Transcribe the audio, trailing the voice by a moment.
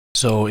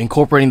So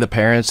incorporating the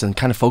parents and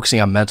kind of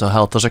focusing on mental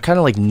health, those are kind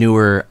of like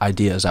newer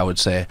ideas, I would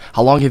say.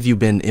 How long have you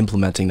been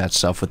implementing that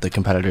stuff with the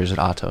competitors at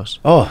Atos?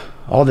 Oh,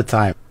 all the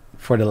time.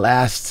 For the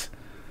last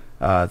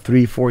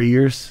 3-4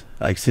 years,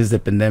 like since the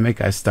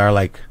pandemic, I started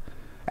like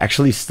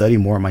actually study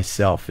more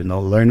myself, you know,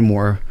 learn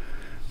more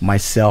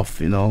myself,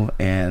 you know,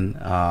 and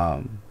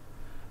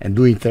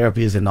doing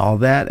therapies and all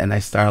that. And I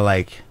started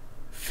like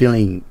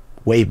feeling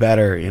way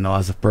better, you know,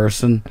 as a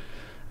person,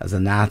 as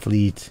an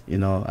athlete, you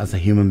know, as a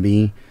human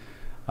being.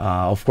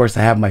 Of course,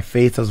 I have my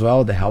faith as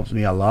well. That helps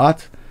me a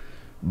lot.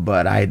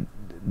 But I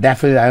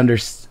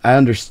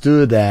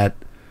understood that,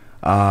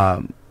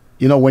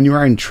 you know, when you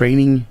are in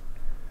training,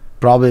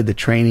 probably the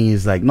training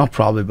is like, not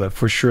probably, but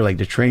for sure, like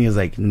the training is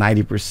like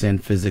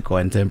 90% physical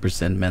and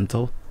 10%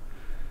 mental.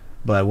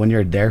 But when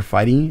you're there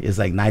fighting, it's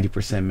like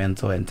 90%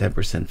 mental and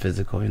 10%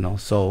 physical, you know.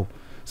 So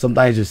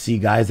sometimes you see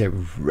guys that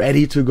are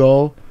ready to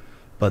go,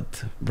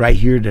 but right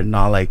here, they're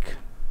not like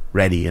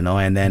ready, you know,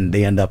 and then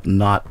they end up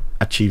not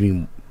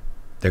achieving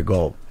their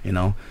goal, you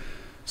know.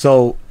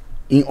 So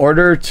in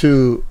order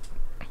to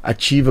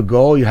achieve a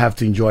goal, you have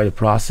to enjoy the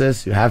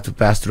process. You have to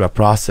pass through a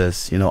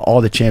process, you know.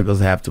 All the champions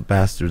have to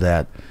pass through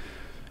that,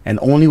 and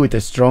only with a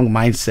strong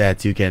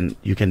mindset you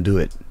can do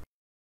it,